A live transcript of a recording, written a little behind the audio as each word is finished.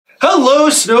Hello,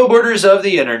 snowboarders of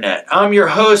the internet. I'm your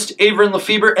host, Avran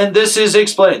LeFeber, and this is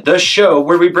Explained, the show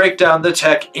where we break down the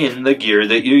tech in the gear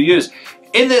that you use.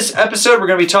 In this episode, we're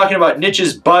going to be talking about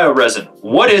Niche's Bio Resin.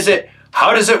 What is it?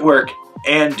 How does it work?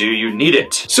 And do you need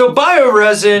it? So Bio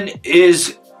Resin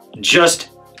is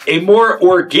just a more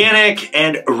organic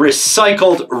and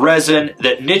recycled resin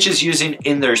that Niche is using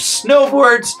in their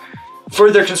snowboards for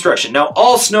their construction. Now,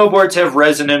 all snowboards have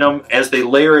resin in them as they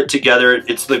layer it together.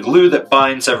 It's the glue that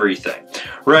binds everything,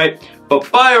 right?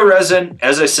 But bio resin,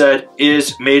 as I said,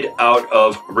 is made out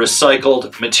of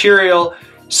recycled material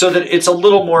so that it's a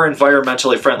little more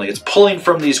environmentally friendly. It's pulling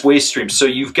from these waste streams. So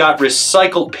you've got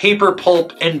recycled paper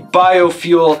pulp and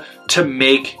biofuel to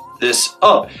make this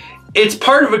up. It's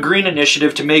part of a green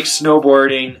initiative to make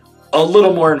snowboarding a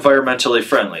little more environmentally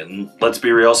friendly. And let's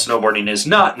be real, snowboarding is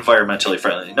not environmentally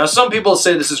friendly. Now, some people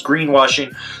say this is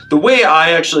greenwashing. The way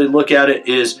I actually look at it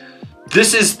is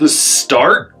this is the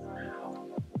start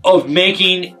of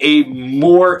making a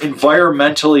more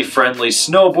environmentally friendly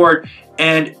snowboard.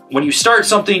 And when you start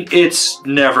something, it's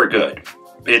never good.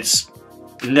 It's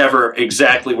never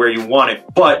exactly where you want it,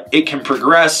 but it can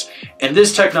progress, and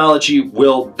this technology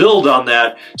will build on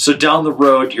that, so down the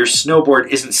road your snowboard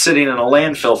isn't sitting in a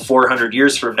landfill 400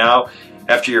 years from now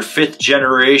after your 5th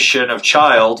generation of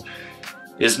child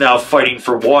is now fighting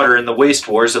for water in the waste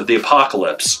wars of the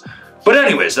apocalypse. But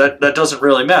anyways, that doesn't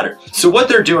really matter. So what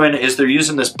they're doing is they're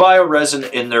using this bio resin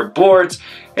in their boards,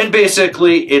 and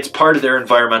basically it's part of their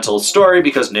environmental story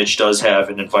because Niche does have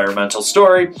an environmental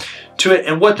story to it.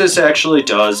 And what this actually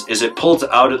does is it pulls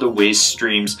out of the waste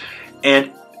streams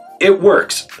and it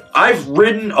works. I've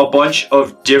ridden a bunch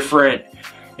of different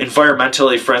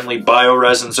environmentally friendly bio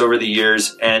resins over the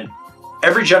years, and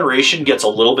every generation gets a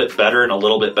little bit better and a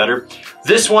little bit better.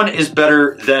 This one is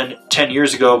better than 10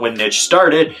 years ago when Niche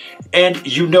started, and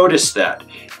you notice that.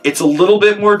 It's a little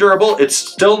bit more durable. It's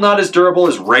still not as durable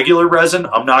as regular resin.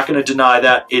 I'm not going to deny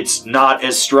that. It's not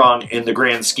as strong in the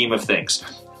grand scheme of things.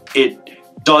 It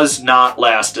does not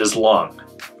last as long.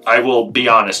 I will be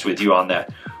honest with you on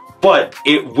that. But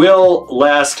it will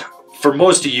last, for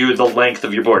most of you, the length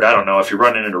of your board. I don't know, if you're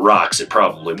running into rocks, it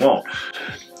probably won't.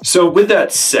 So with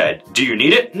that said, do you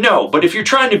need it? No, but if you're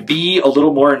trying to be a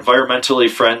little more environmentally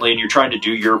friendly and you're trying to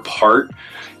do your part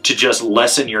to just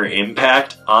lessen your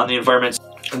impact on the environment,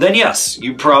 then yes,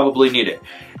 you probably need it.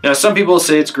 Now, some people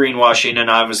say it's greenwashing, and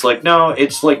I was like, no,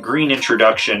 it's like green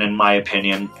introduction in my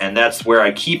opinion, and that's where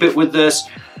I keep it with this.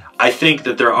 I think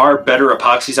that there are better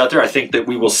epoxies out there. I think that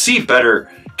we will see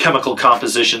better chemical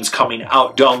compositions coming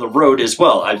out down the road as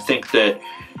well. I think that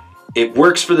it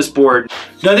works for this board.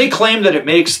 Now, they claim that it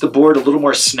makes the board a little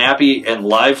more snappy and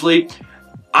lively.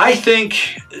 I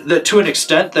think that to an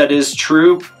extent that is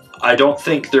true. I don't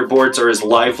think their boards are as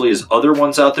lively as other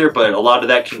ones out there, but a lot of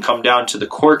that can come down to the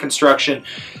core construction,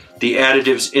 the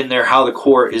additives in there, how the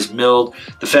core is milled,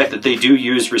 the fact that they do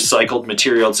use recycled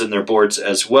materials in their boards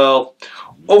as well.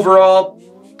 Overall,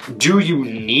 do you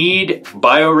need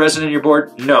bio resin in your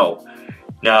board? No.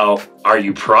 Now, are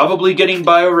you probably getting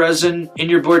bio resin in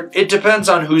your board? It depends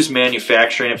on who's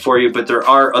manufacturing it for you, but there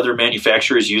are other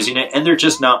manufacturers using it and they're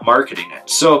just not marketing it.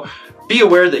 So be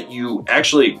aware that you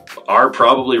actually are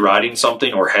probably riding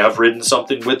something or have ridden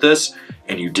something with this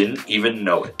and you didn't even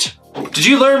know it. Did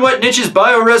you learn what Niche's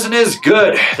bio resin is?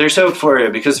 Good. There's hope for you,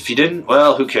 because if you didn't,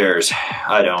 well, who cares?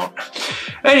 I don't.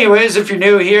 Anyways, if you're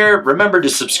new here, remember to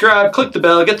subscribe, click the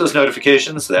bell, get those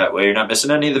notifications. That way you're not missing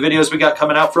any of the videos we got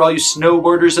coming out for all you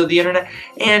snowboarders of the internet.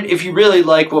 And if you really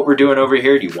like what we're doing over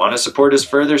here, do you want to support us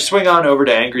further, swing on over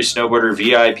to Angry Snowboarder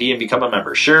VIP and become a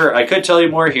member. Sure, I could tell you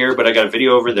more here, but I got a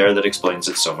video over there that explains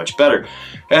it so much better.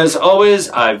 As always,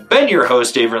 I've been your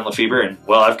host, Avran LeFeber, and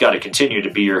well, I've got to continue to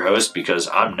be your host because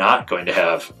I'm not going to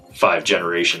have 5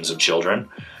 generations of children.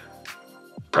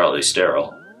 Probably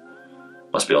sterile.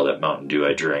 Must be all that Mountain Dew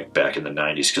I drank back in the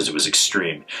 90s because it was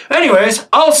extreme. Anyways,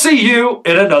 I'll see you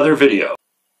in another video.